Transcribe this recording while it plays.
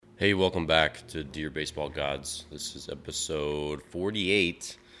Hey, welcome back to Dear Baseball Gods. This is episode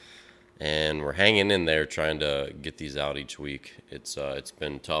 48, and we're hanging in there trying to get these out each week. It's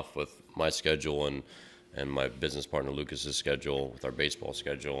been tough with my schedule and my business partner Lucas's schedule, with our baseball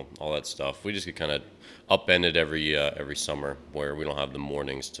schedule, all that stuff. We just get kind of upended every summer where we don't have the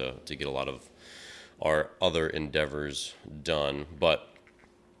mornings to get a lot of our other endeavors done. But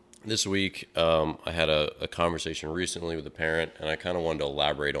this week, I had a conversation recently with a parent, and I kind of wanted to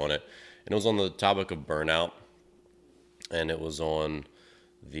elaborate on it. And it was on the topic of burnout, and it was on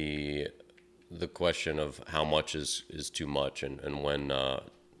the the question of how much is too much, and when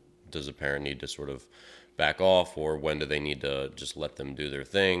does a parent need to sort of back off, or when do they need to just let them do their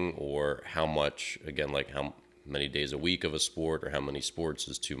thing, or how much, again, like how many days a week of a sport, or how many sports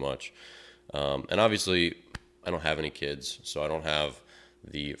is too much. And obviously, I don't have any kids, so I don't have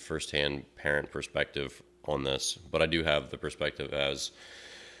the firsthand parent perspective on this, but I do have the perspective as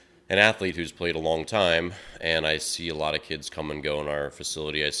an athlete who's played a long time, and I see a lot of kids come and go in our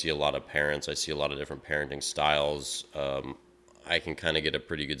facility. I see a lot of parents. I see a lot of different parenting styles. I can kind of get a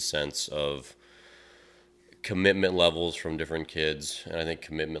pretty good sense of commitment levels from different kids, and I think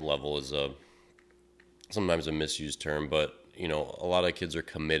commitment level is sometimes a misused term, but a lot of kids are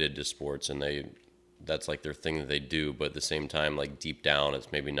committed to sports, and that's like their thing that they do, but at the same time, like deep down,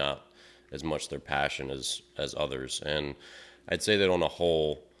 it's maybe not as much their passion as others. And I'd say that on a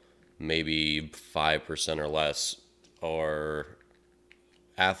whole, maybe 5% or less are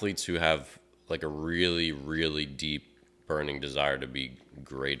athletes who have like a really, really deep burning desire to be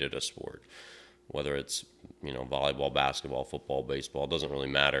great at a sport. Whether it's, volleyball, basketball, football, baseball, it doesn't really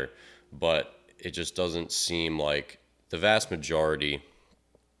matter. But it just doesn't seem like the vast majority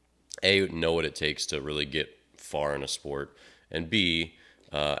know what it takes to really get far in a sport, and B,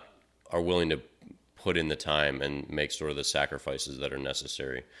 are willing to put in the time and make sort of the sacrifices that are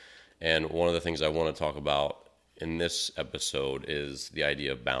necessary. And one of the things I want to talk about in this episode is the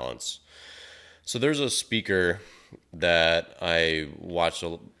idea of balance. So there's a speaker that I watch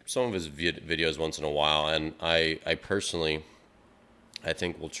some of his videos once in a while, and I personally, I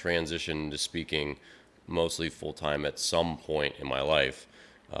think will transition to speaking mostly full-time at some point in my life.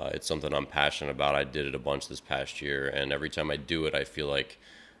 It's something I'm passionate about. I did it a bunch this past year, and every time I do it, I feel like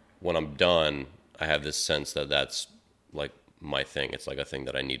when I'm done, I have this sense that that's like my thing. It's like a thing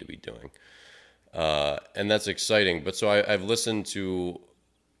that I need to be doing. And that's exciting. But so I've listened to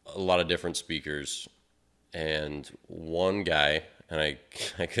a lot of different speakers, and one guy, and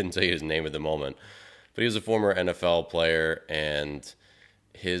I couldn't tell you his name at the moment, but he was a former NFL player, and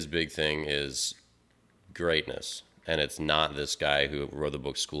his big thing is greatness. And it's not this guy who wrote the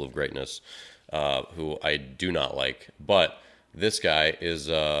book School of Greatness, who I do not like. But this guy is,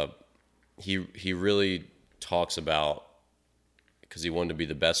 he really talks about, because he wanted to be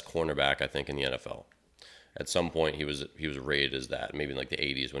the best cornerback, I think, in the NFL. At some point, he was rated as that, maybe in like the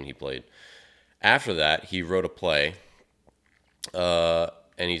 80s when he played. After that, he wrote a play, and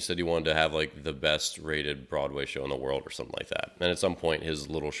he said he wanted to have like the best rated Broadway show in the world or something like that. And at some point, his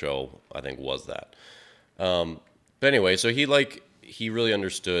little show, I think, was that. But anyway, so he really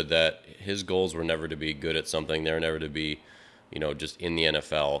understood that his goals were never to be good at something. They were never to be, just in the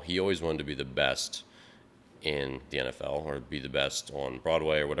NFL. He always wanted to be the best in the NFL, or be the best on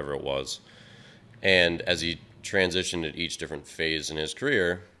Broadway, or whatever it was. And as he transitioned at each different phase in his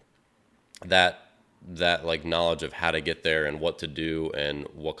career, that like knowledge of how to get there and what to do and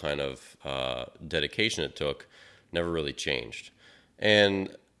what kind of dedication it took never really changed.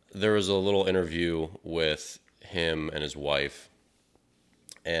 And there was a little interview with him and his wife,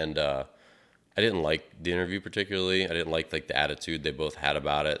 and I didn't like the interview particularly. I didn't like the attitude they both had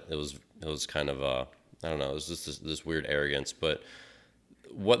about it. It was kind of I don't know, it was just this weird arrogance. But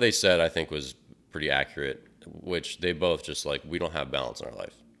what they said, I think, was pretty accurate, which they both just like, we don't have balance in our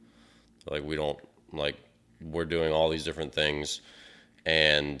life. Like, we don't, like, we're doing all these different things,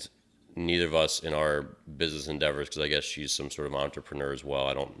 and neither of us in our business endeavors, because I guess she's some sort of entrepreneur as well.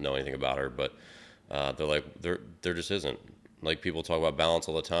 I don't know anything about her, but they're like, there just isn't. Like, people talk about balance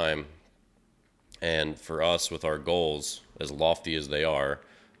all the time, and for us, with our goals, as lofty as they are,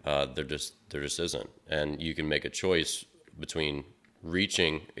 there just isn't. And you can make a choice between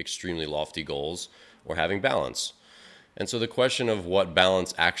reaching extremely lofty goals or having balance. And so the question of what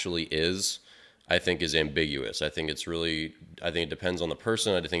balance actually is, I think, is ambiguous. I think it depends on the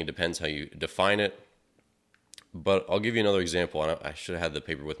person. I think it depends how you define it. But I'll give you another example. I should have had the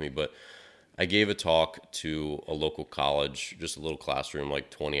paper with me, but I gave a talk to a local college, just a little classroom, like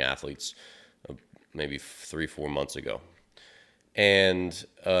 20 athletes, maybe 3-4 months ago. and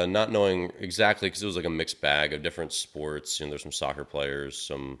not knowing exactly, because it was like a mixed bag of different sports. There's some soccer players,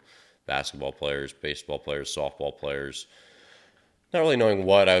 some basketball players, baseball players, softball players. Not really knowing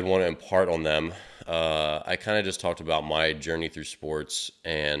what I would want to impart on them, I kind of just talked about my journey through sports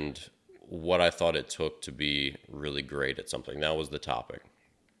and what I thought it took to be really great at something. That was the topic.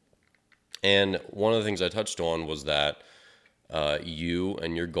 And one of the things I touched on was that you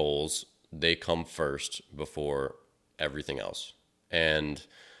and your goals, they come first before everything else. And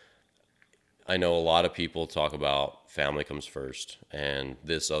I know a lot of people talk about family comes first and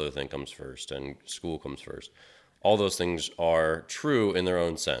this other thing comes first and school comes first. All those things are true in their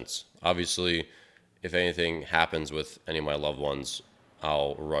own sense. Obviously, if anything happens with any of my loved ones,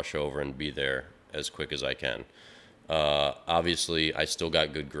 I'll rush over and be there as quick as I can. Obviously, I still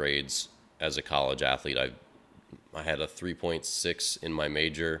got good grades as a college athlete. I had a 3.6 in my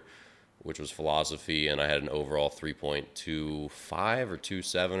major, which was philosophy, and I had an overall 3.25 or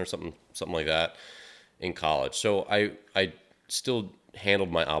 27 or something like that in college. So I still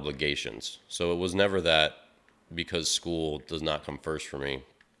handled my obligations. So it was never that because school does not come first for me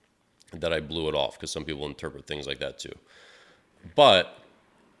that I blew it off, because some people interpret things like that too. But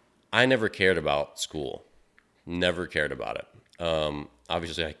I never cared about school. Never cared about it.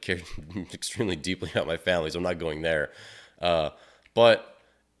 Obviously, I cared extremely deeply about my family, so I'm not going there. But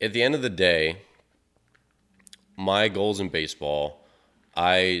at the end of the day, my goals in baseball,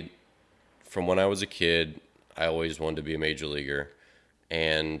 from when I was a kid, I always wanted to be a major leaguer.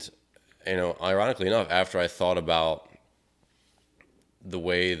 And, ironically enough, after I thought about the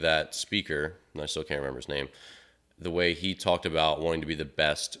way that speaker, and I still can't remember his name, the way he talked about wanting to be the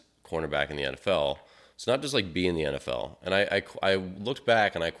best cornerback in the NFL. It's not just like be in the NFL. And I looked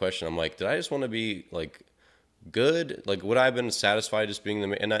back and I questioned, I'm like, did I just want to be like good? Like, would I have been satisfied just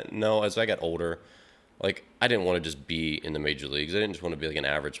being no, as I got older, like, I didn't want to just be in the major leagues. I didn't just want to be like an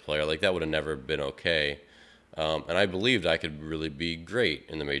average player. Like, that would have never been okay. And I believed I could really be great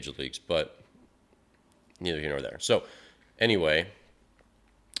in the major leagues, but neither here nor there. So anyway,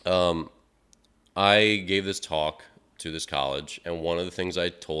 I gave this talk to this college, and one of the things I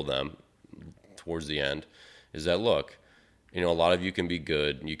told them towards the end is that, look, a lot of you can be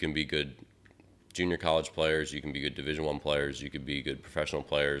good. You can be good junior college players. You can be good Division I players. You could be good professional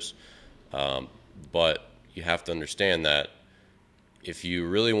players. But you have to understand that if you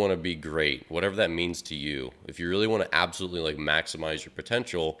really want to be great, whatever that means to you, if you really want to absolutely like maximize your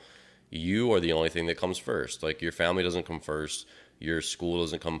potential, you are the only thing that comes first. Like, your family doesn't come first. Your school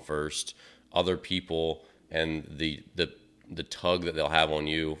doesn't come first. Other people and the tug that they'll have on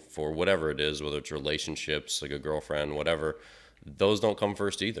you for whatever it is, whether it's relationships, like a girlfriend, whatever, those don't come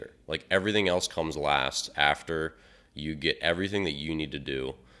first either. Like, everything else comes last after you get everything that you need to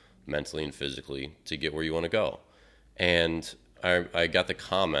do mentally and physically to get where you want to go. And I got the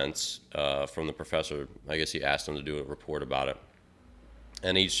comments from the professor. I guess he asked them to do a report about it.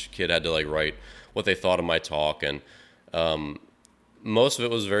 And each kid had to like write what they thought of my talk. And most of it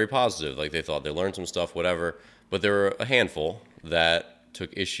was very positive. Like, they thought they learned some stuff, whatever. But there were a handful that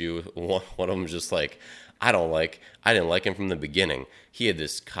took issue. One of them was just like, I didn't like him from the beginning. He had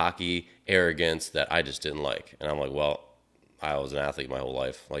this cocky arrogance that I just didn't like. And I'm like, well, I was an athlete my whole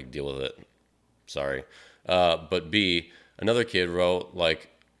life. Like, deal with it. Sorry. But B, another kid wrote, like,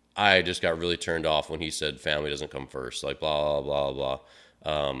 I just got really turned off when he said family doesn't come first. Like, blah, blah, blah,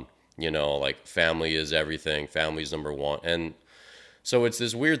 blah. Like, family is everything. Family's number one. And so it's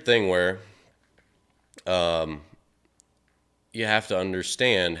this weird thing where you have to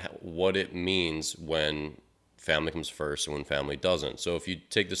understand what it means when family comes first and when family doesn't. So if you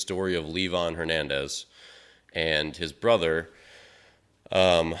take the story of Livan Hernandez and his brother,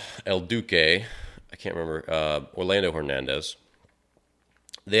 El Duque, I can't remember, Orlando Hernandez,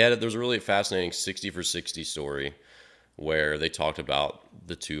 there was a really fascinating 60 for 60 story where they talked about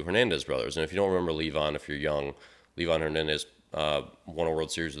the two Hernandez brothers. And if you don't remember Livan, if you're young, Livan Hernandez won a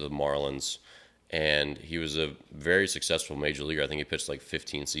World Series with the Marlins, and he was a very successful major leaguer. I think he pitched like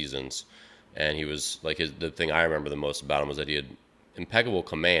 15 seasons, and he was like the thing I remember the most about him was that he had impeccable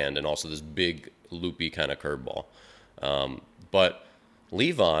command and also this big loopy kind of curveball. But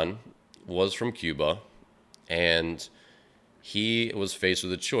Livan was from Cuba, and he was faced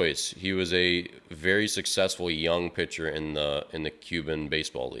with a choice. He was a very successful young pitcher in the Cuban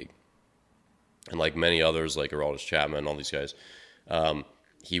baseball league, and like many others, like Aroldis Chapman, all these guys,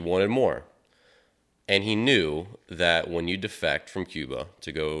 he wanted more. And he knew that when you defect from Cuba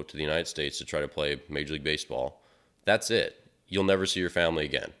to go to the United States to try to play Major League Baseball, that's it. You'll never see your family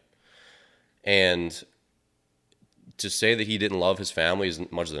again. And to say that he didn't love his family as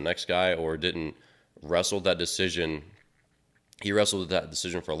much as the next guy, or didn't wrestle that decision he wrestled with that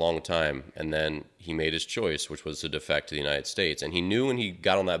decision for a long time, and then he made his choice, which was to defect to the United States. And he knew when he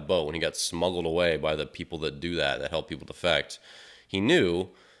got on that boat, when he got smuggled away by the people that do that, that help people defect, he knew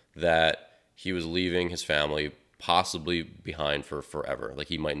that he was leaving his family possibly behind for forever. Like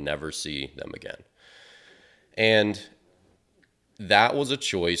he might never see them again. And that was a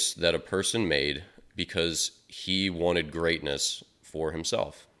choice that a person made because he wanted greatness for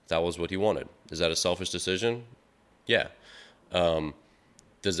himself. That was what he wanted. Is that a selfish decision? Yeah.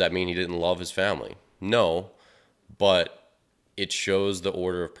 Does that mean he didn't love his family? No, but it shows the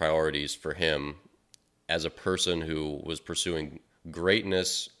order of priorities for him as a person who was pursuing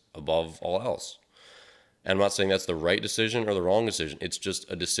greatness above all else. And I'm not saying that's the right decision or the wrong decision. It's just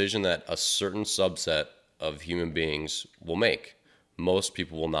a decision that a certain subset of human beings will make. Most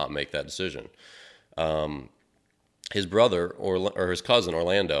people will not make that decision. His brother or his cousin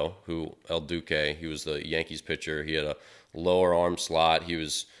Orlando, who El Duque, he was the Yankees pitcher. He had a lower arm slot. He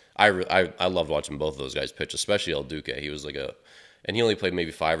was I loved watching both of those guys pitch, especially El Duque. He was and he only played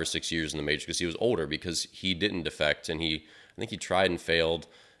maybe 5 or 6 years in the majors because he was older, because he didn't defect, and I think he tried and failed,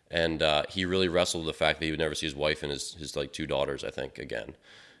 and he really wrestled with the fact that he would never see his wife and his like 2 daughters, I think, again.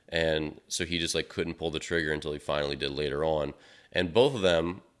 And so he just like couldn't pull the trigger until he finally did later on. And both of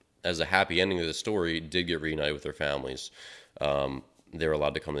them, as a happy ending to the story, did get reunited with their families. They were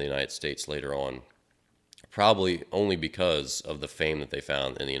allowed to come to the United States later on, probably only because of the fame that they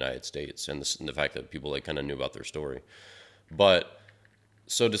found in the United States and the fact that people like kind of knew about their story. But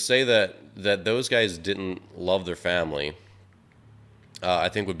so to say that those guys didn't love their family, I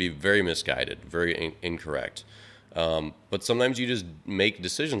think would be very misguided, very incorrect. But sometimes you just make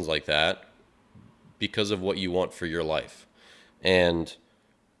decisions like that because of what you want for your life. And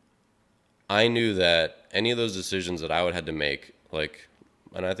I knew that any of those decisions that I would have to make,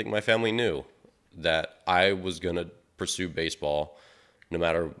 and I think my family knew that I was going to pursue baseball no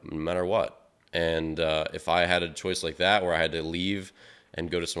matter what. And if I had a choice like that where I had to leave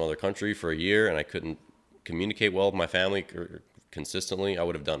and go to some other country for a year and I couldn't communicate well with my family consistently, I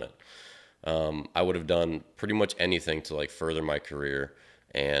would have done it. I would have done pretty much anything to further my career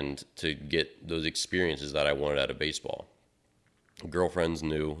and to get those experiences that I wanted out of baseball. Girlfriends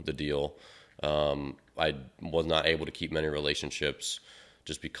knew the deal. I was not able to keep many relationships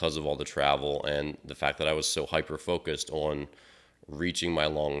just because of all the travel and the fact that I was so hyper-focused on reaching my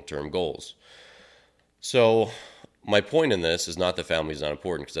long-term goals. So my point in this is not that family is not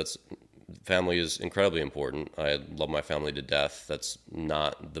important, because family is incredibly important. I love my family to death. That's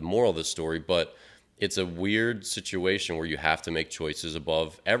not the moral of the story, but it's a weird situation where you have to make choices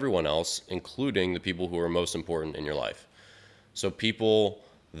above everyone else, including the people who are most important in your life. So people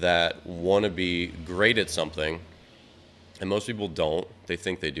that want to be great at something, and most people don't. They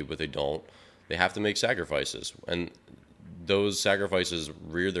think they do, but they don't. They have to make sacrifices, and those sacrifices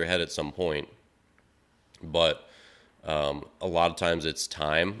rear their head at some point. But a lot of times it's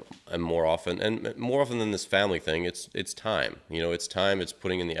time, and more often than this family thing, it's time. It's time. It's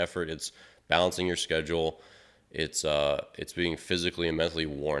putting in the effort. It's balancing your schedule. It's being physically and mentally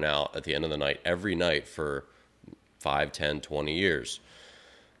worn out at the end of the night, every night for 5, 10, 20 years.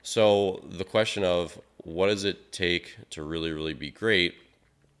 So the question of what does it take to really, really be great,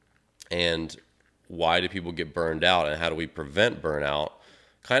 and why do people get burned out, and how do we prevent burnout,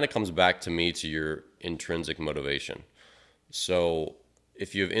 kind of comes back to your intrinsic motivation. So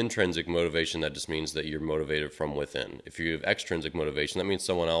if you have intrinsic motivation, that just means that you're motivated from within. If you have extrinsic motivation, that means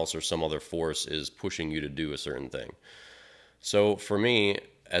someone else or some other force is pushing you to do a certain thing. So for me,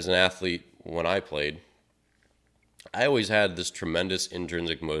 as an athlete, when I played, I always had this tremendous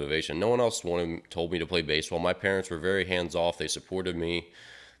intrinsic motivation. No one else told me to play baseball. My parents were very hands-off. They supported me.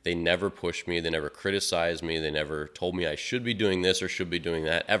 They never pushed me. They never criticized me. They never told me I should be doing this or should be doing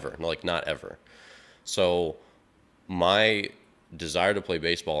that, ever. Not ever. So my desire to play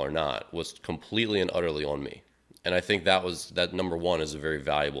baseball or not was completely and utterly on me. And I think that number one is a very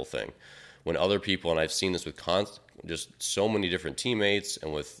valuable thing. When other people, and I've seen this with just so many different teammates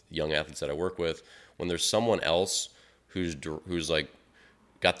and with young athletes that I work with, when there's someone else who's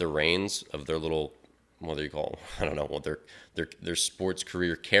got the reins of their little, what do you call them? I don't know, what their sports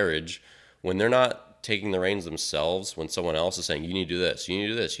career carriage, when they're not taking the reins themselves, when someone else is saying, you need to do this, you need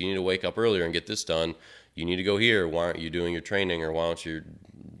to do this, you need to wake up earlier and get this done, you need to go here, why aren't you doing your training, or why aren't you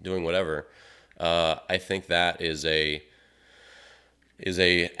doing whatever, I think that is a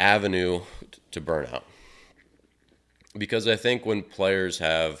avenue to burnout. Because I think when players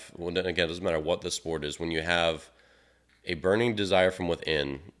have, again, it doesn't matter what the sport is, when you have a burning desire from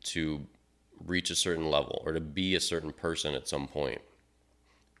within to reach a certain level or to be a certain person at some point,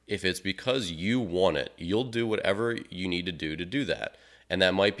 if it's because you want it, you'll do whatever you need to do that. And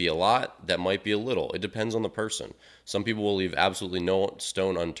that might be a lot, that might be a little. It depends on the person. Some people will leave absolutely no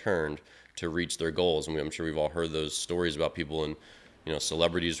stone unturned to reach their goals. And I'm sure we've all heard those stories about people and,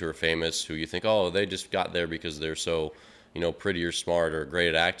 celebrities who are famous who you think, oh, they just got there because they're so, pretty or smart or great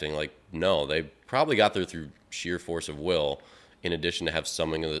at acting. Like, no, they probably got there through sheer force of will, in addition to have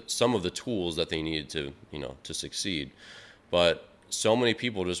some of the tools that they needed to succeed. But so many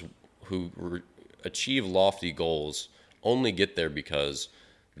people just who achieve lofty goals only get there because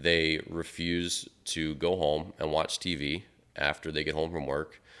they refuse to go home and watch TV after they get home from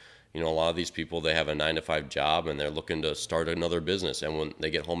work. A lot of these people, they have a 9-to-5 job and they're looking to start another business. And when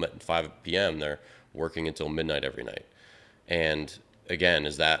they get home at 5 p.m., they're working until midnight every night. And again,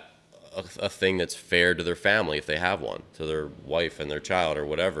 is that a thing that's fair to their family if they have one, to their wife and their child or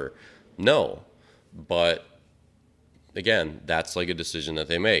whatever? No. But again, that's like a decision that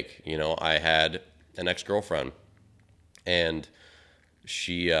they make. I had an ex-girlfriend, and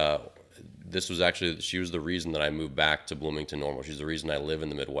she was the reason that I moved back to Bloomington Normal. She's the reason I live in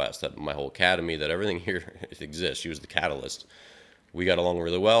the Midwest, that my whole academy, that everything here exists. She was the catalyst. We got along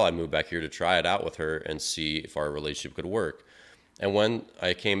really well. I moved back here to try it out with her and see if our relationship could work. And when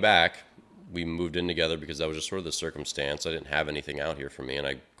I came back, we moved in together because that was just sort of the circumstance. I didn't have anything out here for me, and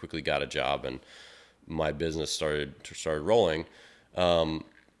I quickly got a job, and my business started rolling.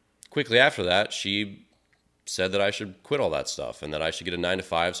 Quickly after that, she said that I should quit all that stuff and that I should get a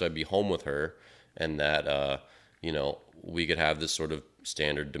 9-to-5 so I'd be home with her, and that we could have this sort of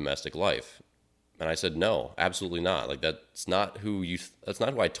standard domestic life. And I said, no, absolutely not. Like, that's not who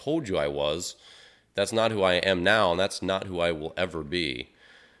I told you I was. That's not who I am now, and that's not who I will ever be.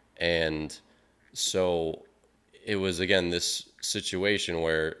 And so it was, again, this situation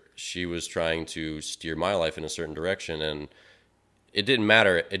where she was trying to steer my life in a certain direction, and it didn't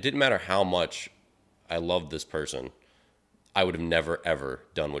matter. It didn't matter how much I loved this person. I would have never, ever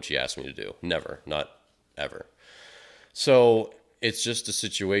done what she asked me to do. Never. Not ever. So it's just a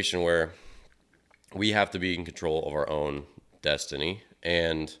situation where we have to be in control of our own destiny.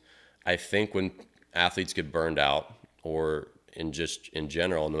 And I think when athletes get burned out, or in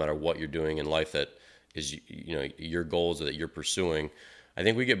general, no matter what you're doing in life that is, your goals that you're pursuing, I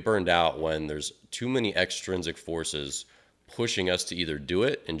think we get burned out when there's too many extrinsic forces pushing us to either do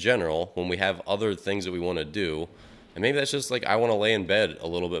it in general when we have other things that we want to do. And maybe that's just like, I want to lay in bed a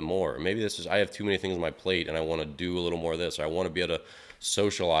little bit more. Maybe that's just, I have too many things on my plate and I want to do a little more of this. Or I want to be able to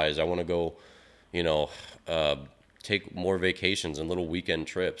socialize. I want to go, take more vacations and little weekend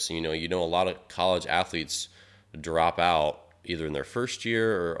trips. A lot of college athletes drop out either in their first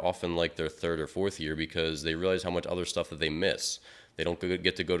year or often like their third or fourth year because they realize how much other stuff that they miss. They don't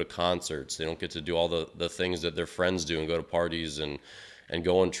get to go to concerts. They don't get to do all the things that their friends do and go to parties and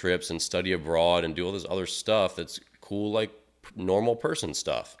go on trips and study abroad and do all this other stuff that's cool, like normal person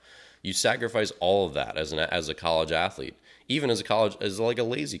stuff. You sacrifice all of that as a college athlete. Even as like a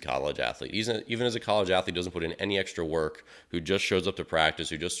lazy college athlete. Even as a college athlete doesn't put in any extra work, who just shows up to practice,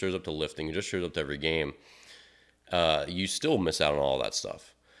 who just shows up to lifting, who just shows up to every game, you still miss out on all that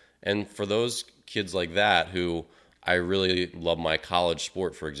stuff. And for those kids like that who, I really love my college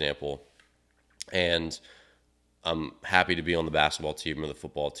sport, for example, and I'm happy to be on the basketball team or the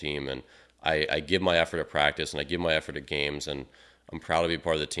football team, and I give my effort at practice and I give my effort at games, and I'm proud to be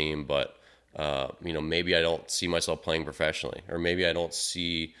part of the team, but maybe I don't see myself playing professionally, or maybe I don't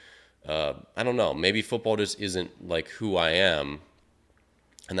see, I don't know, maybe football just isn't like who I am,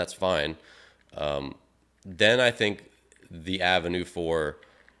 and that's fine. Then I think the avenue for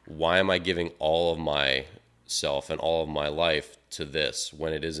why am I giving all of myself and all of my life to this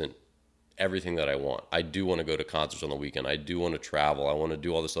when it isn't everything that I want. I do want to go to concerts on the weekend. I do want to travel. I want to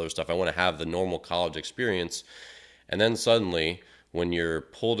do all this other stuff. I want to have the normal college experience. And then suddenly, when you're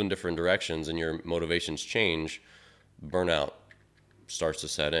pulled in different directions and your motivations change, burnout starts to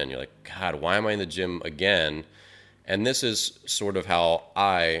set in. You're like, God, why am I in the gym again? And this is sort of how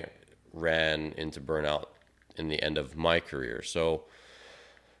I ran into burnout in the end of my career. So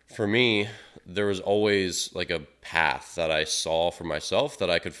for me, there was always like a path that I saw for myself that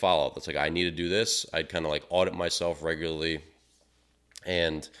I could follow. That's like, I need to do this. I'd kind of like audit myself regularly.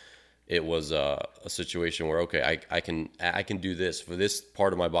 And it was a situation where, okay, I can do this. For this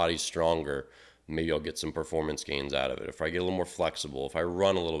part of my body stronger, maybe I'll get some performance gains out of it. If I get a little more flexible, if I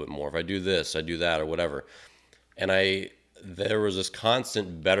run a little bit more, if I do this, I do that, or whatever. And there was this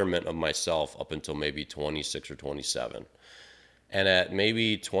constant betterment of myself up until maybe 26 or 27. And at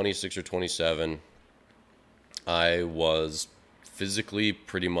maybe 26 or 27, I was physically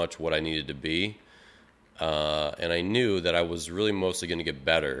pretty much what I needed to be. And I knew that I was really mostly going to get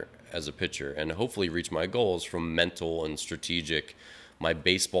better as a pitcher and hopefully reach my goals from mental and strategic, my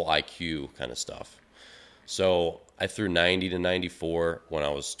baseball IQ kind of stuff. So I threw 90 to 94 when I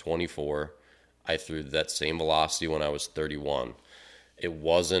was 24. I threw that same velocity when I was 31. It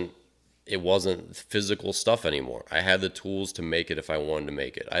wasn't physical stuff anymore. I had the tools to make it if I wanted to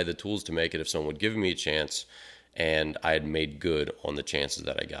make it. I had the tools to make it if someone would give me a chance, and I had made good on the chances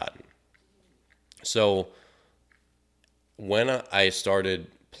that I gotten. So when I started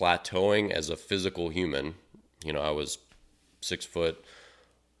plateauing as a physical human, I was 6 foot,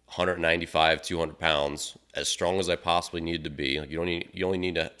 195, 200 pounds, as strong as I possibly needed to be. Like you only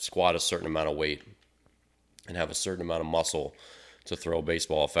need to squat a certain amount of weight and have a certain amount of muscle to throw a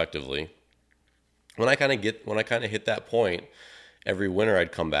baseball effectively. When I kind of hit that point, every winter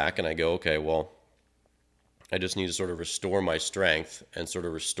I'd come back and I go, okay, well, I just need to sort of restore my strength and sort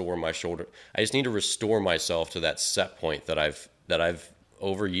of restore my shoulder. I just need to restore myself to that set point that I've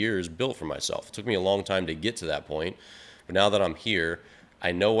over years built for myself. It took me a long time to get to that point, but now that I'm here,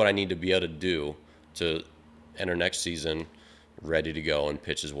 I know what I need to be able to do to enter next season ready to go and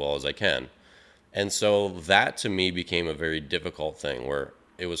pitch as well as I can. And so that to me became a very difficult thing where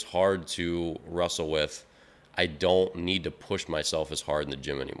it was hard to wrestle with. I don't need to push myself as hard in the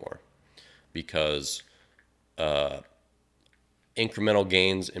gym anymore because incremental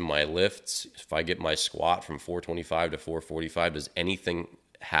gains in my lifts, if I get my squat from 425 to 445, does anything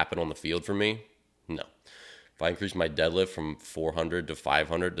happen on the field for me? No. If I increase my deadlift from 400 to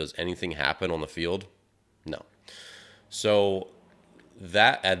 500, does anything happen on the field? No. So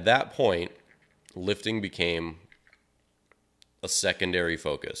that at that point, lifting became a secondary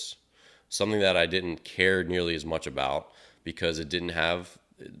focus, something that I didn't care nearly as much about because it didn't have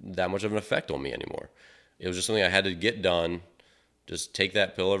that much of an effect on me anymore. It was just something I had to get done, just take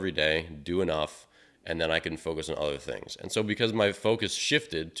that pill every day, do enough, and then I can focus on other things. And so because my focus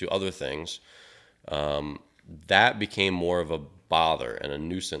shifted to other things, that became more of a bother and a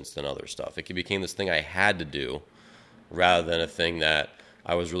nuisance than other stuff. It became this thing I had to do rather than a thing that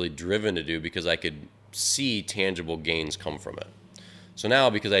I was really driven to do because I could see tangible gains come from it. So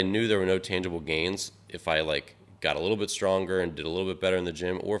now, because I knew there were no tangible gains, if I got a little bit stronger and did a little bit better in the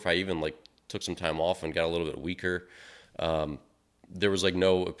gym, or if I even took some time off and got a little bit weaker, there was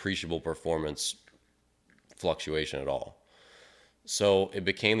no appreciable performance fluctuation at all. So it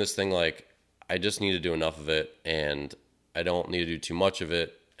became this thing I just need to do enough of it, and I don't need to do too much of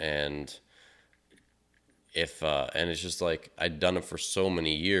it, and it's just I'd done it for so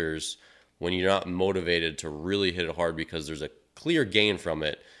many years. When you're not motivated to really hit it hard because there's a clear gain from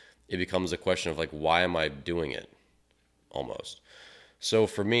it, it becomes a question of why am I doing it almost. So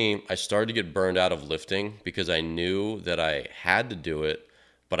for me, I started to get burned out of lifting because I knew that I had to do it,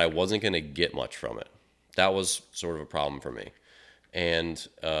 but I wasn't going to get much from it. That was sort of a problem for me. And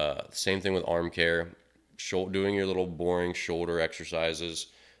same thing with arm care, doing your little boring shoulder exercises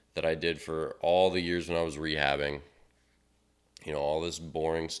that I did for all the years when I was rehabbing, all this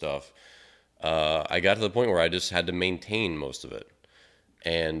boring stuff. I got to the point where I just had to maintain most of it.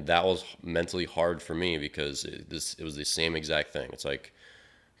 And that was mentally hard for me because it was the same exact thing. It's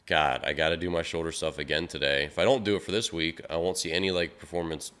God, I got to do my shoulder stuff again today. If I don't do it for this week, I won't see any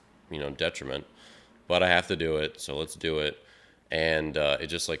performance, detriment, but I have to do it. So let's do it. And it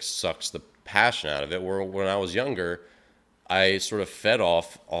just sucks the passion out of it. Where when I was younger, I sort of fed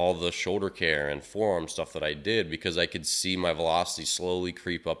off all the shoulder care and forearm stuff that I did because I could see my velocity slowly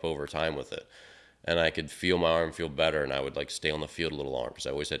creep up over time with it. And I could feel my arm feel better, and I would stay on the field a little longer because I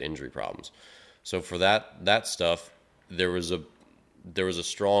always had injury problems. So for that stuff, there was a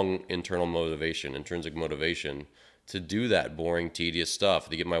strong internal motivation, intrinsic motivation to do that boring, tedious stuff,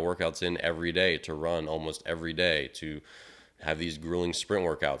 to get my workouts in every day, to run almost every day, to have these grueling sprint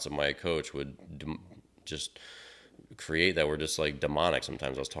workouts that my coach would just create that were just demonic.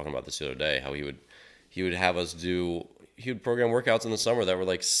 Sometimes I was talking about this the other day, how he would have us do. He would program workouts in the summer that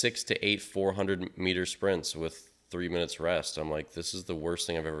were 6 to 8 400-meter sprints with 3 minutes rest. I'm this is the worst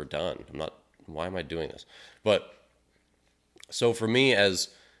thing I've ever done. Why am I doing this? But so for me, as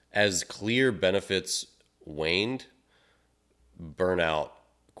clear benefits waned, burnout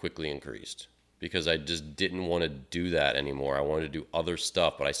quickly increased because I just didn't want to do that anymore. I wanted to do other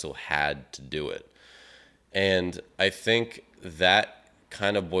stuff, but I still had to do it. And I think that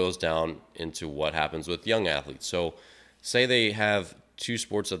kind of boils down into what happens with young athletes. So say they have two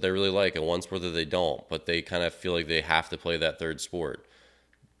sports that they really like and one sport that they don't, but they kind of feel like they have to play that third sport.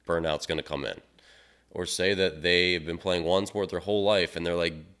 Burnout's going to come in. Or say that they've been playing one sport their whole life and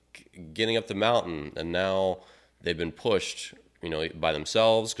they're getting up the mountain and now they've been pushed by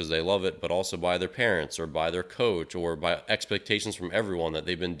themselves because they love it, but also by their parents or by their coach or by expectations from everyone that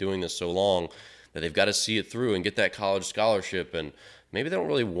they've been doing this so long that they've got to see it through and get that college scholarship. And maybe they don't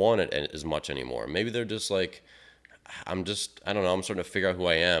really want it as much anymore. Maybe they're just like, I don't know, I'm starting to figure out who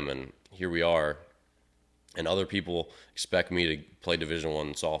I am, and here we are. And other people expect me to play Division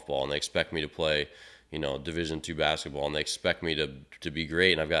I softball, and they expect me to play, Division II basketball, and they expect me to be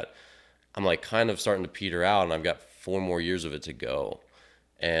great. And I'm like kind of starting to peter out, and I've got 4 more years of it to go.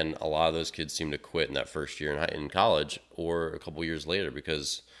 And a lot of those kids seem to quit in that first year in college or a couple years later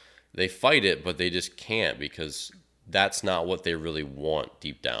because they fight it, but they just can't because that's not what they really want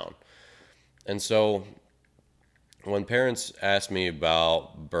deep down. And so when parents ask me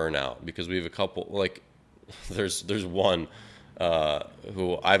about burnout, because we have a couple, like there's one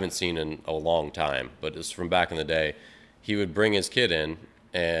who I haven't seen in a long time, but it's from back in the day. He would bring his kid in,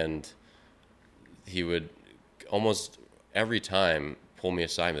 and he would almost every time pull me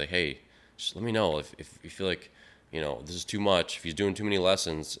aside and be like, hey, just let me know if you feel like, this is too much, if he's doing too many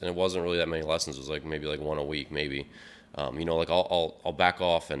lessons. And it wasn't really that many lessons. It was like maybe like 1 a week, maybe. Like I'll back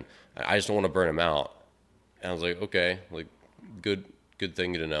off, and I just don't want to burn him out. And I was like, okay, like good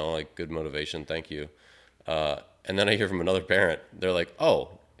thing to know, like good motivation. Thank you. And then I hear from another parent. They're like,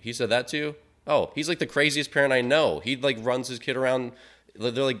 oh, he said that to you? Oh, he's like the craziest parent I know. He like runs his kid around.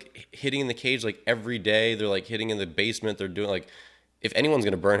 They're like hitting in the cage like every day. They're like hitting in the basement. They're doing like, if anyone's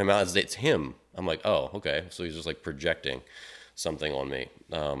going to burn him out, it's him. I'm like, oh, okay. So he's just like projecting something on me.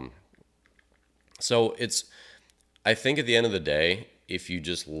 So I think at the end of the day, if you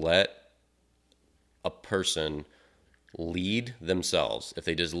just let a person lead themselves, if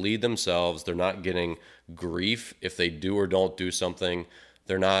they just lead themselves, they're not getting grief if they do or don't do something.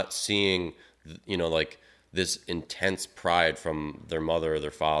 They're not seeing, like this intense pride from their mother or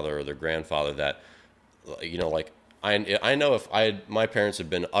their father or their grandfather that, like I know if my parents had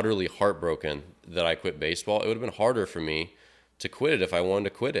been utterly heartbroken that I quit baseball, it would have been harder for me to quit it if I wanted to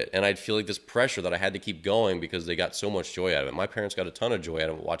quit it. And I'd feel like this pressure that I had to keep going because they got so much joy out of it. My parents got a ton of joy out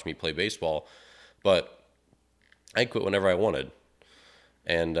of watching me play baseball, but I quit whenever I wanted.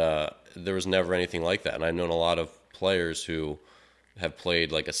 And there was never anything like that. And I've known a lot of players who have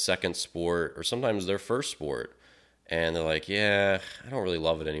played like a second sport or sometimes their first sport. And they're like, yeah, I don't really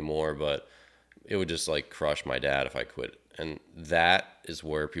love it anymore, but it would just like crush my dad if I quit. And that is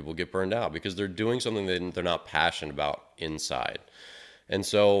where people get burned out because they're doing something that they're not passionate about inside. And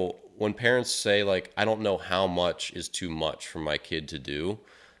so when parents say like, I don't know how much is too much for my kid to do,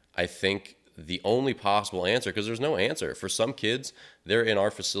 I think the only possible answer, because there's no answer. For some kids, they're in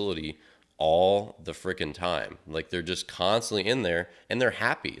our facility all the freaking time. Like they're just constantly in there and they're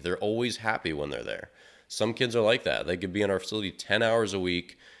happy. They're always happy when they're there. Some kids are like that. They could be in our facility 10 hours a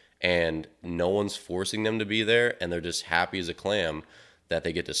week and no one's forcing them to be there, and they're just happy as a clam that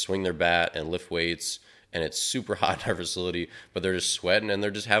they get to swing their bat and lift weights, and it's super hot in our facility, but they're just sweating and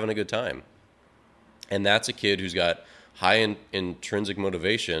they're just having a good time. And that's a kid who's got high intrinsic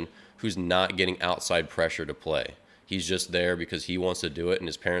motivation, who's not getting outside pressure to play. He's just there because he wants to do it, and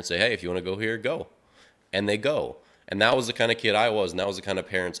his parents say, hey, if you want to go here, go. And they go. And that was the kind of kid I was, and that was the kind of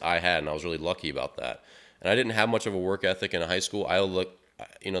parents I had, and I was really lucky about that. And I didn't have much of a work ethic in high school.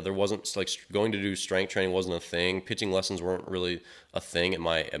 There wasn't like going to do strength training wasn't a thing. Pitching lessons weren't really a thing at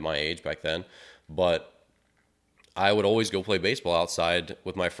my age back then. But I would always go play baseball outside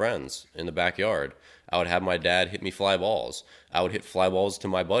with my friends in the backyard. I would have my dad hit me fly balls. I would hit fly balls to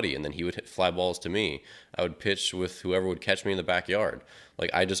my buddy, and then he would hit fly balls to me. I would pitch with whoever would catch me in the backyard. Like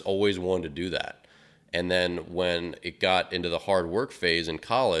I just always wanted to do that. And then when it got into the hard work phase in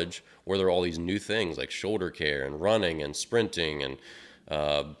college, where there were all these new things like shoulder care and running and sprinting and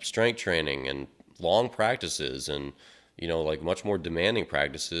strength training and long practices and, like much more demanding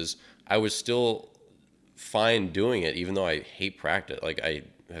practices, I was still fine doing it, even though I hate practice. Like I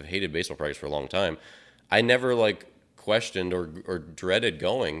have hated baseball practice for a long time. I never like questioned or dreaded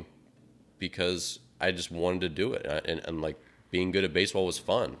going because I just wanted to do it. And like being good at baseball was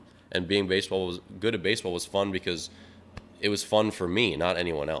fun. And being good at baseball was fun because it was fun for me, not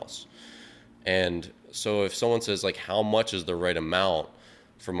anyone else. And so if someone says like, how much is the right amount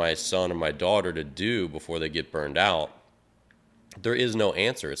for my son or my daughter to do before they get burned out, there is no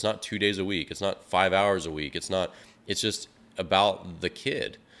answer. It's not 2 days a week. It's not 5 hours a week. It's just about the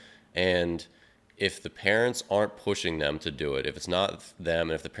kid. And if the parents aren't pushing them to do it, if it's not them,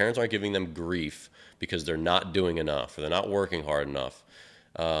 and if the parents aren't giving them grief because they're not doing enough or they're not working hard enough,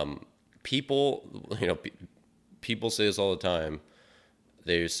 people say this all the time.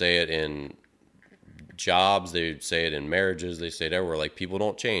 They say it in jobs, they say it in marriages, they say it everywhere. Like people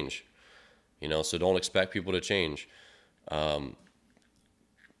don't change, so don't expect people to change.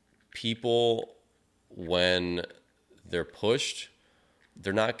 People, when they're pushed,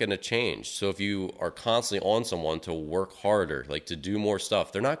 they're not going to change. So if you are constantly on someone to work harder, like to do more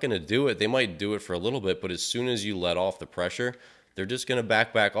stuff, they're not going to do it. They might do it for a little bit, but as soon as you let off the pressure, they're just going to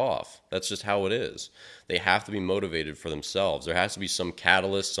back off. That's just how it is. They have to be motivated for themselves. There has to be some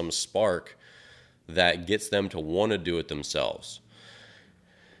catalyst, some spark that gets them to want to do it themselves.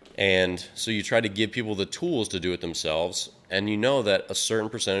 And so you try to give people the tools to do it themselves, and you know that a certain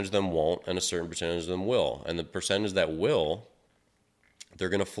percentage of them won't and a certain percentage of them will. And the percentage that will, they're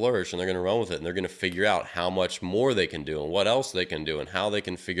going to flourish and they're going to run with it, and they're going to figure out how much more they can do and what else they can do and how they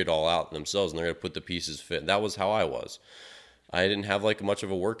can figure it all out themselves, and they're going to put the pieces fit. That was how I was. I didn't have like much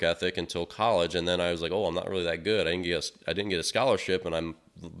of a work ethic until college, and then I was like, oh, I'm not really that good. I didn't get a scholarship, and I'm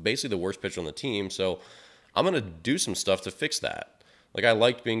basically the worst pitcher on the team, so I'm going to do some stuff to fix that. Like, I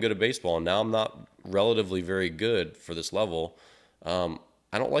liked being good at baseball, and now I'm not relatively very good for this level. I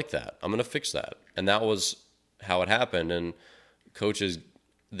don't like that. I'm going to fix that. And that was how it happened. And coaches,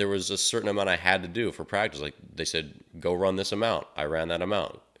 there was a certain amount I had to do for practice. Like, they said, go run this amount. I ran that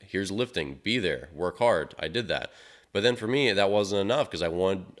amount. Here's lifting. Be there. Work hard. I did that. But then for me, that wasn't enough because I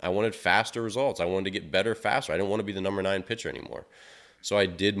wanted faster results. I wanted to get better faster. I didn't want to be the number 9 pitcher anymore. So I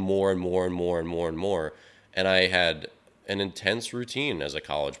did more and more and more and more and more. And I had an intense routine as a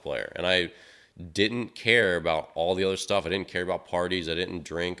college player, and I didn't care about all the other stuff. I didn't care about parties. I didn't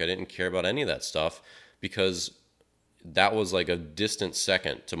drink. I didn't care about any of that stuff because that was like a distant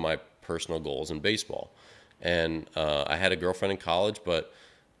second to my personal goals in baseball. And I had a girlfriend in college, but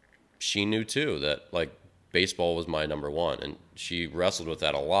she knew too that like baseball was my number one, and she wrestled with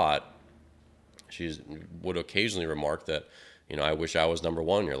that a lot. She would occasionally remark that, I wish I was number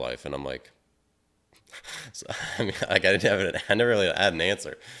one in your life, and I'm like, so, I mean, like I never really had an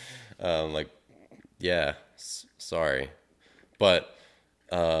answer. Like, yeah, sorry, but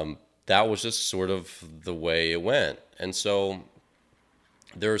that was just sort of the way it went. And so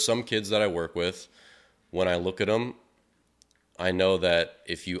there are some kids that I work with. When I look at them, I know that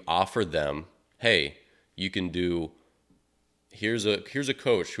if you offered them, hey, you can do. Here's a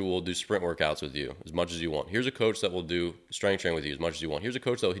coach who will do sprint workouts with you as much as you want. Here's a coach that will do strength training with you as much as you want. Here's a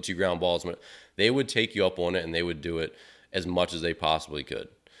coach that will hit you ground balls. They would take you up on it, and they would do it as much as they possibly could.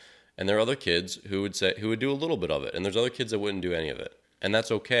 And there are other kids who would do a little bit of it, and there's other kids that wouldn't do any of it. And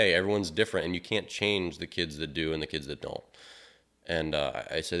that's okay. Everyone's different, and you can't change the kids that do and the kids that don't. And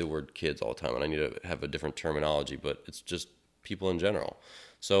I say the word kids all the time, and I need to have a different terminology, but it's just people in general.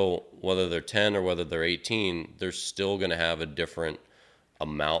 So whether they're 10 or whether they're 18, they're still going to have a different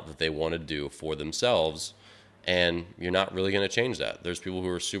amount that they want to do for themselves, and you're not really going to change that. There's people who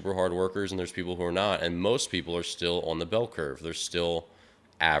are super hard workers, and there's people who are not, and most people are still on the bell curve. They're still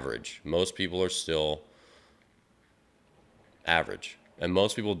average. Most people are still average, and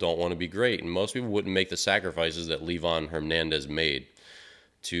most people don't want to be great, and most people wouldn't make the sacrifices that Livan Hernandez made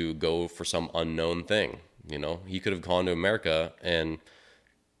to go for some unknown thing. He could have gone to America and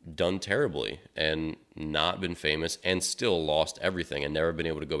done terribly and not been famous and still lost everything and never been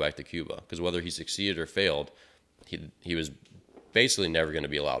able to go back to Cuba, because whether he succeeded or failed, he was basically never going to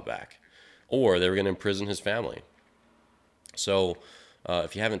be allowed back, or they were going to imprison his family. So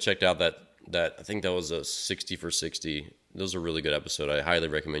if you haven't checked out that I think that was a 60 for 60. That was a really good episode. I highly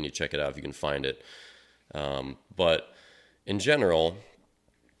recommend you check it out if you can find it. But in general,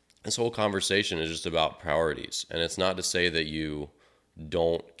 this whole conversation is just about priorities, and it's not to say that you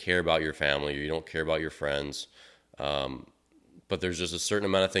don't care about your family or you don't care about your friends, but there's just a certain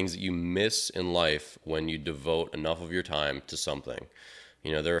amount of things that you miss in life when you devote enough of your time to something.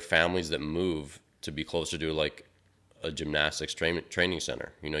 There are families that move to be closer to like a gymnastics training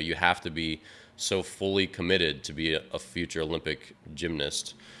center. You have to be so fully committed to be a future Olympic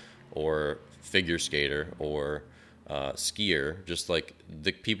gymnast or figure skater or skier. Just like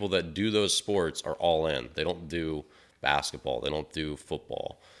the people that do those sports are all in. They don't do basketball. They don't do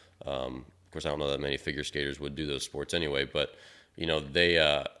football. Of course, I don't know that many figure skaters would do those sports anyway, but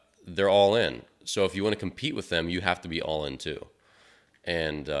they're all in. So if you want to compete with them, you have to be all in too.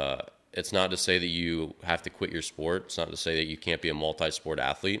 And it's not to say that you have to quit your sport. It's not to say that you can't be a multi-sport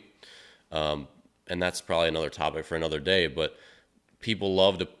athlete. And that's probably another topic for another day, but people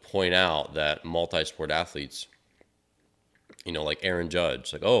love to point out that multi-sport athletes, like Aaron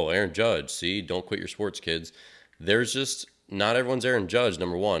Judge, like, oh, Aaron Judge, see, don't quit your sports, kids. There's just, not everyone's Aaron Judge.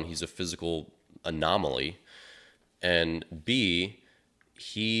 Number one, he's a physical anomaly. And B,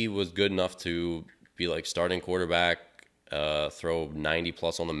 he was good enough to be like starting quarterback, throw 90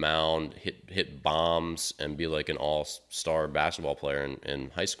 plus on the mound, hit bombs, and be like an all-star basketball player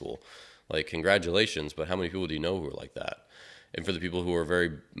in high school. Like, congratulations, but how many people do you know who are like that? And for the people who are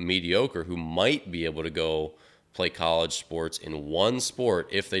very mediocre, who might be able to go play college sports in one sport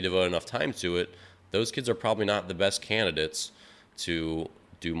if they devote enough time to it, those kids are probably not the best candidates to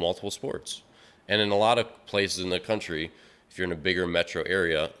do multiple sports. And in a lot of places in the country, if you're in a bigger metro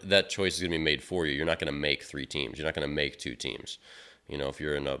area, that choice is going to be made for you. You're not going to make 3 teams. You're not going to make 2 teams. You know, if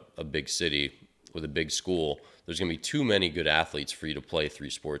you're in a big city with a big school, there's going to be too many good athletes for you to play 3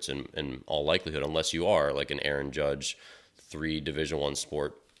 sports in all likelihood, unless you are like an Aaron Judge, 3 Division I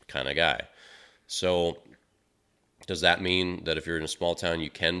sport kind of guy. So does that mean that if you're in a small town, you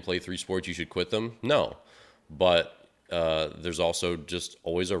can play 3 sports, you should quit them? No. But there's also just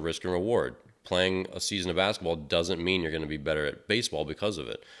always a risk and reward. Playing a season of basketball doesn't mean you're going to be better at baseball because of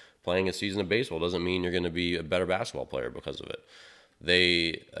it. Playing a season of baseball doesn't mean you're going to be a better basketball player because of it.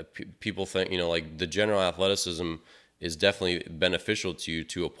 People think, you know, like the general athleticism is definitely beneficial to you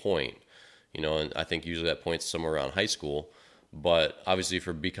to a point, you know, and I think usually that point's somewhere around high school. But obviously,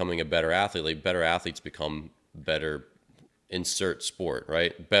 for becoming a better athlete, like better athletes become better, insert sport,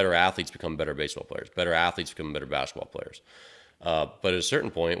 right? Better athletes become better baseball players. Better athletes become better basketball players. But at a certain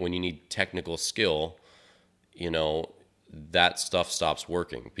point, when you need technical skill, you know, that stuff stops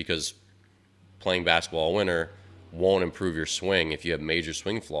working, because playing basketball all winter won't improve your swing if you have major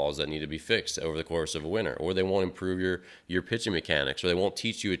swing flaws that need to be fixed over the course of a winter, or they won't improve your pitching mechanics, or they won't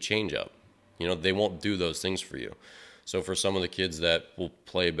teach you a changeup. You know, they won't do those things for you. So for some of the kids that will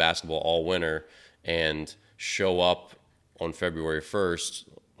play basketball all winter and show up on February 1st,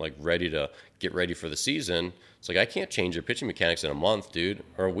 like ready to get ready for the season, it's like, I can't change your pitching mechanics in a month, dude.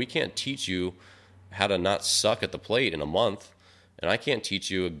 Or we can't teach you how to not suck at the plate in a month. And I can't teach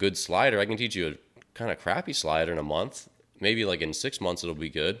you a good slider. I can teach you a kind of crappy slider in a month. Maybe like in 6 months it'll be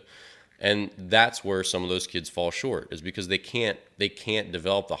good. And that's where some of those kids fall short, is because they can't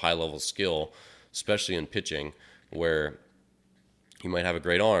develop the high level skill, especially in pitching, where you might have a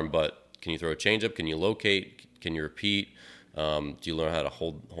great arm, but can you throw a changeup? Can you locate? Can you repeat? Do you learn how to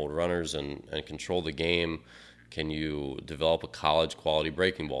hold runners and control the game? Can you develop a college quality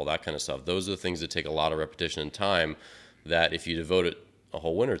breaking ball? That kind of stuff. Those are the things that take a lot of repetition and time, that if you devote it a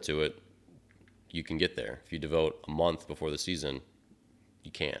whole winter to it, you can get there. If you devote a month before the season,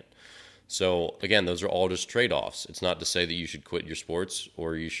 you can't. So again, those are all just trade-offs. It's not to say that you should quit your sports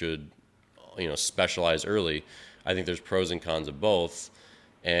or you should, you know, specialize early. I think there's pros and cons of both.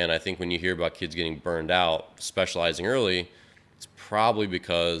 And I think when you hear about kids getting burned out specializing early, it's probably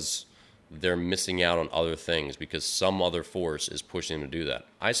because they're missing out on other things, because some other force is pushing them to do that.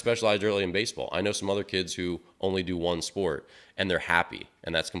 I specialized early in baseball. I know some other kids who only do one sport and they're happy,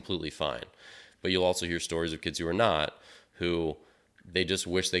 and that's completely fine. But you'll also hear stories of kids who are not, who they just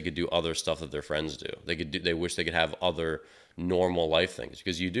wish they could do other stuff that their friends do. They wish they could have other normal life things,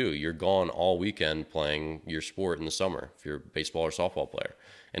 because you do. You're gone all weekend playing your sport in the summer if you're a baseball or softball player.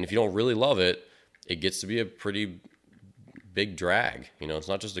 And if you don't really love it, it gets to be a pretty big drag. You know, it's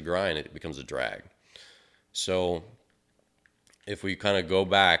not just a grind, it becomes a drag. So if we kind of go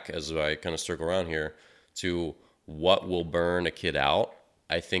back, as I kind of circle around here, to what will burn a kid out,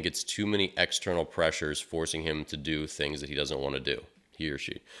 I think it's too many external pressures forcing him to do things that he doesn't want to do, he or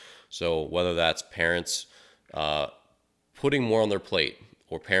she. So whether that's parents putting more on their plate,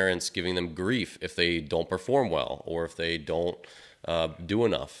 or parents giving them grief if they don't perform well, or if they don't do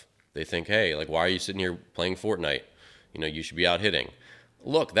enough. They think, hey, like, why are you sitting here playing Fortnite? You know, you should be out hitting.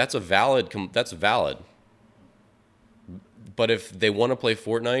 Look, that's valid. But if they want to play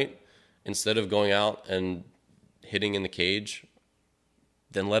Fortnite instead of going out and hitting in the cage,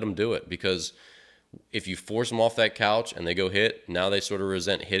 then let them do it. Because if you force them off that couch and they go hit, now they sort of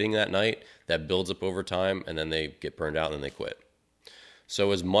resent hitting that night. That builds up over time, and then they get burned out and then they quit.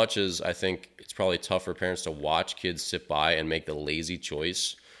 So as much as I think it's probably tough for parents to watch kids sit by and make the lazy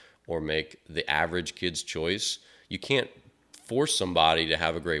choice or make the average kid's choice, you can't force somebody to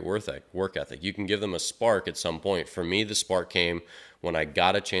have a great work ethic. You can give them a spark at some point. For me, the spark came when I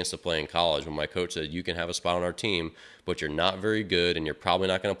got a chance to play in college, when my coach said, you can have a spot on our team, but you're not very good and you're probably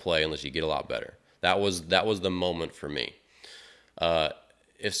not going to play unless you get a lot better. That was the moment for me.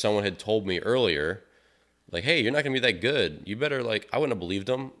 If someone had told me earlier, like, hey, you're not going to be that good, you better, like, I wouldn't have believed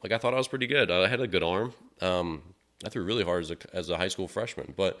them. Like, I thought I was pretty good. I had a good arm. I threw really hard as a high school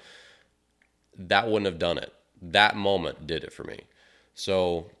freshman, but that wouldn't have done it. That moment did it for me.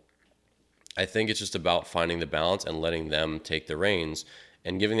 So I think it's just about finding the balance and letting them take the reins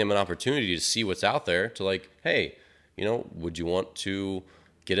and giving them an opportunity to see what's out there, to like, hey, you know, would you want to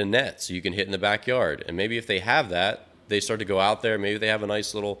get a net so you can hit in the backyard? And maybe if they have that, they start to go out there. Maybe they have a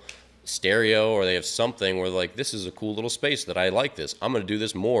nice little stereo, or they have something where like, this is a cool little space that I like this. I'm going to do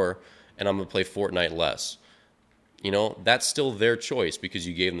this more and I'm going to play Fortnite less. That's still their choice because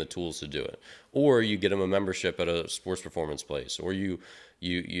you gave them the tools to do it. Or you get them a membership at a sports performance place, or you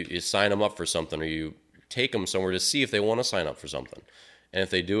sign them up for something, or you take them somewhere to see if they want to sign up for something. And if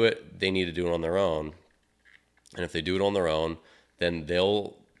they do it, they need to do it on their own. And if they do it on their own, then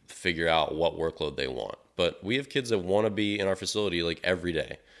they'll figure out what workload they want. But we have kids that want to be in our facility like every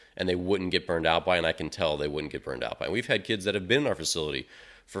day, and they wouldn't get burned out by it, and I can tell they wouldn't get burned out by it. We've had kids that have been in our facility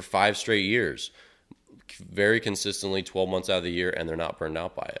for 5 straight years, very consistently 12 months out of the year, and they're not burned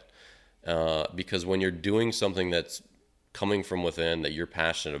out by it. Because when you're doing something that's coming from within that you're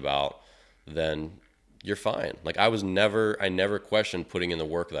passionate about, then you're fine. Like I never questioned putting in the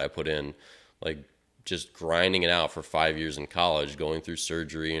work that I put in, like just grinding it out for 5 years in college, going through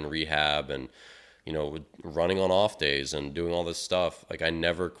surgery and rehab and, running on off days and doing all this stuff. Like I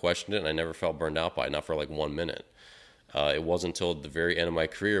never questioned it, and I never felt burned out by it, not for like 1 minute. It wasn't until the very end of my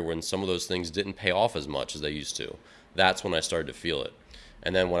career when some of those things didn't pay off as much as they used to. That's when I started to feel it.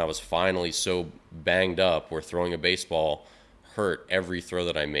 And then when I was finally so banged up where throwing a baseball hurt every throw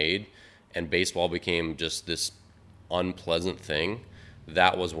that I made, and baseball became just this unpleasant thing,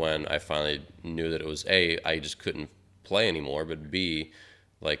 that was when I finally knew that it was A, I just couldn't play anymore, but B,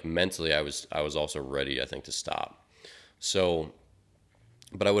 like mentally I was also ready, I think, to stop. So,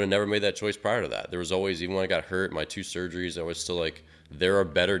 but I would have never made that choice prior to that. There was always, even when I got hurt, my 2 surgeries, I was still like, there are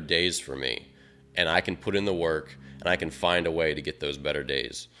better days for me, and I can put in the work, and I can find a way to get those better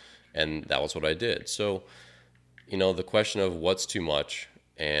days. And that was what I did. So, the question of what's too much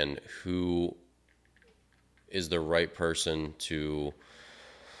and who is the right person to,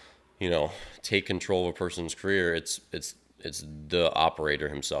 take control of a person's career, it's the operator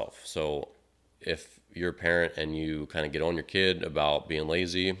himself. So if you're a parent and you kind of get on your kid about being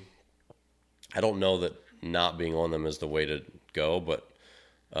lazy, I don't know that not being on them is the way to go, but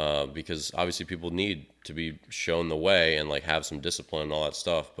because obviously people need to be shown the way and like have some discipline and all that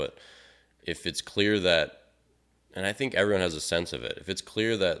stuff. But if it's clear that, and I think everyone has a sense of it, if it's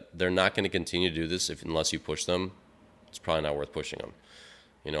clear that they're not going to continue to do this unless you push them, it's probably not worth pushing them.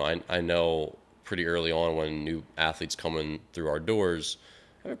 I know pretty early on when new athletes come in through our doors,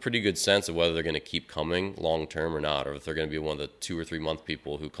 I have a pretty good sense of whether they're going to keep coming long term or not, or if they're going to be one of the 2 or 3 month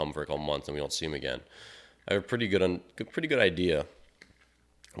people who come for a couple months and we don't see them again. I have a pretty good idea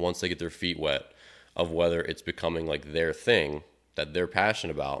once they get their feet wet of whether it's becoming like their thing that they're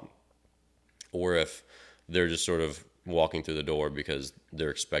passionate about, or if they're just sort of walking through the door because they're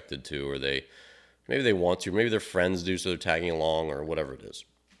expected to, or maybe they want to, maybe their friends do, so they're tagging along, or whatever it is.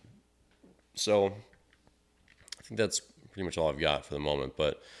 So I think that's pretty much all I've got for the moment.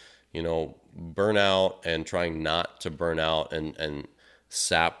 But, burnout and trying not to burn out and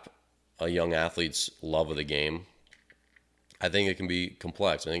sap a young athlete's love of the game, I think it can be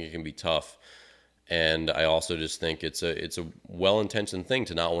complex. I think it can be tough. And I also just think it's a well-intentioned thing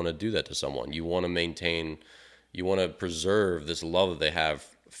to not want to do that to someone. You want to preserve this love that they have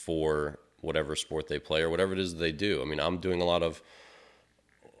for whatever sport they play or whatever it is they do. I mean, I'm doing a lot of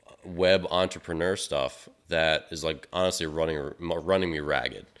web entrepreneur stuff that is like honestly running me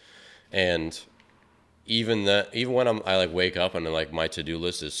ragged. And even when I like wake up and like my to-do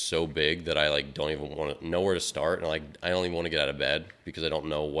list is so big that I like don't even want to know where to start, and like I don't even want to get out of bed because I don't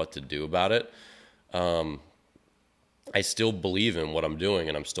know what to do about it. I still believe in what I'm doing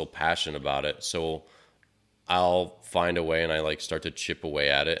and I'm still passionate about it. So I'll find a way and I like start to chip away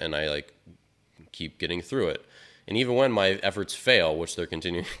at it and I like keep getting through it. And even when my efforts fail, which they're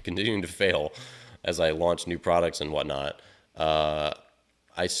continuing to fail as I launch new products and whatnot,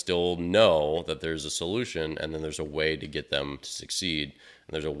 I still know that there's a solution, and then there's a way to get them to succeed,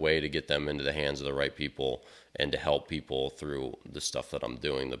 and there's a way to get them into the hands of the right people and to help people through the stuff that I'm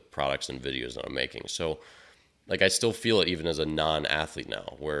doing, the products and videos that I'm making. So like I still feel it even as a non-athlete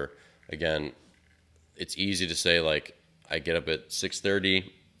now, where again, it's easy to say like I get up at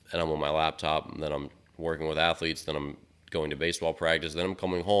 6:30 and I'm on my laptop, and then I'm working with athletes, then I'm going to baseball practice, then I'm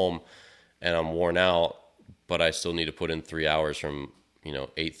coming home and I'm worn out, but I still need to put in 3 hours from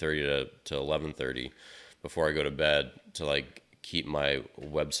 8:30 to 11:30 before I go to bed to like keep my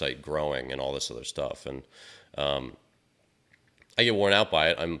website growing and all this other stuff. And I get worn out by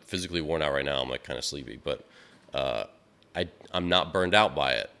it. I'm physically worn out right now. I'm like kind of sleepy, but I'm not burned out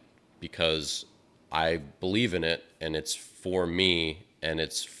by it because I believe in it, and it's for me and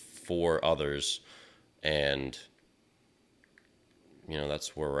it's for others, and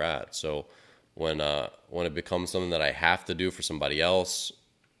that's where we're at. So when it becomes something that I have to do for somebody else,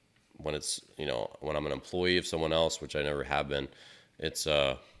 when it's when I'm an employee of someone else, which I never have been, it's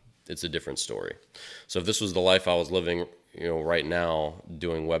a different story. So if this was the life I was living right now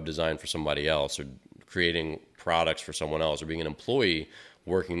doing web design for somebody else or creating products for someone else or being an employee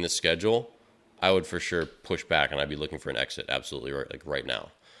working this schedule, I would for sure push back and I'd be looking for an exit absolutely right now.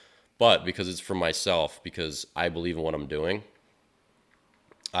 But because it's for myself, because I believe in what I'm doing,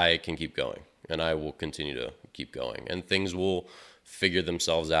 I can keep going and I will continue to keep going and things will figure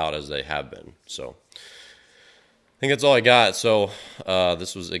themselves out as they have been. So I think that's all I got. So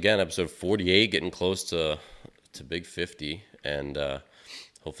this was, again, episode 48, getting close to big 50, and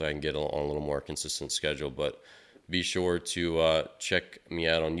hopefully I can get on a little more consistent schedule. But be sure to check me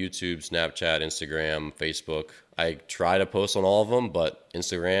out on YouTube, Snapchat, Instagram, Facebook. I try to post on all of them, but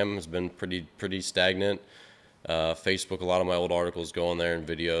Instagram has been pretty stagnant. Facebook, a lot of my old articles go on there and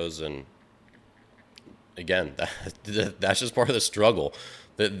videos, and again, that's just part of the struggle.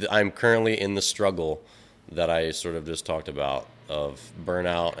 I'm currently in the struggle that I sort of just talked about of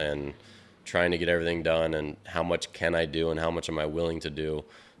burnout and trying to get everything done and how much can I do and how much am I willing to do,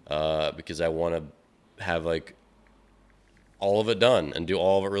 because I want to have like all of it done and do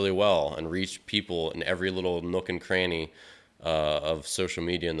all of it really well and reach people in every little nook and cranny of social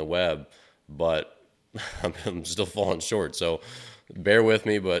media and the web, but I'm still falling short. So bear with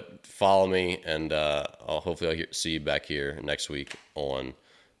me, but follow me, and I'll see you back here next week on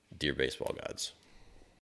Dear Baseball Gods.